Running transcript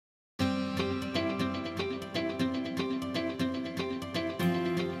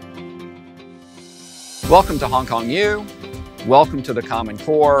Welcome to Hong Kong U, welcome to the Common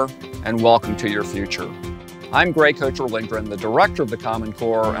Core, and welcome to your future. I'm Gray Coacher Lindgren, the director of the Common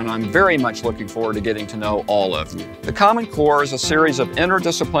Core, and I'm very much looking forward to getting to know all of you. The Common Core is a series of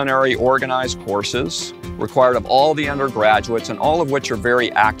interdisciplinary organized courses required of all the undergraduates, and all of which are very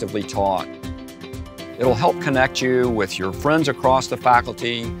actively taught. It'll help connect you with your friends across the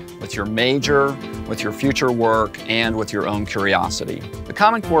faculty, with your major, with your future work, and with your own curiosity. The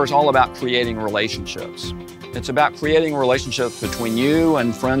Common Core is all about creating relationships. It's about creating relationships between you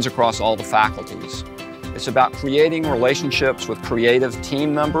and friends across all the faculties. It's about creating relationships with creative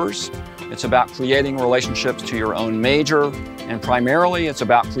team members. It's about creating relationships to your own major, and primarily it's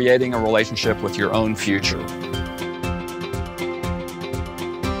about creating a relationship with your own future.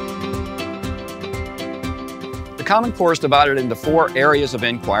 The Common Core is divided into 4 areas of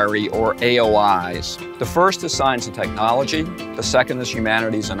inquiry, or AOIs. The first is science and technology, the second is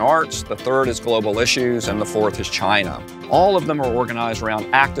humanities and arts, the third is global issues, and the fourth is China. All of them are organized around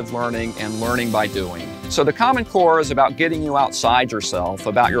active learning and learning by doing. So the Common Core is about getting you outside yourself,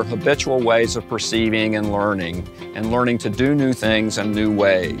 about your habitual ways of perceiving and learning to do new things in new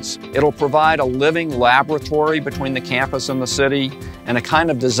ways. It'll provide a living laboratory between the campus and the city, and a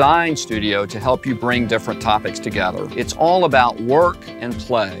kind of design studio to help you bring different topics together. It's all about work and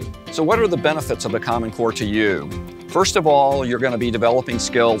play. So what are the benefits of the Common Core to you? First of all, you're going to be developing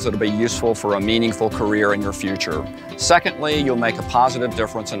skills that will be useful for a meaningful career in your future. Secondly, you'll make a positive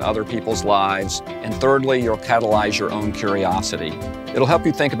difference in other people's lives. And thirdly, you'll catalyze your own curiosity. It'll help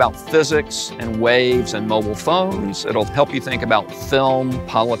you think about physics and waves and mobile phones. It'll help you think about film,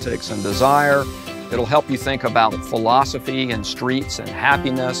 politics, and desire. It'll help you think about philosophy and streets and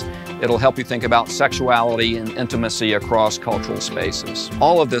happiness. It'll help you think about sexuality and intimacy across cultural spaces.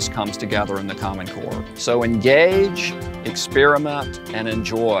 All of this comes together in the Common Core. So engage, experiment, and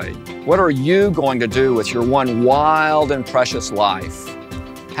enjoy. What are you going to do with your one wild and precious life?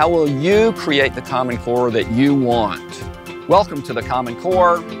 How will you create the Common Core that you want? Welcome to the Common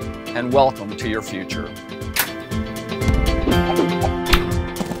Core, and welcome to your future.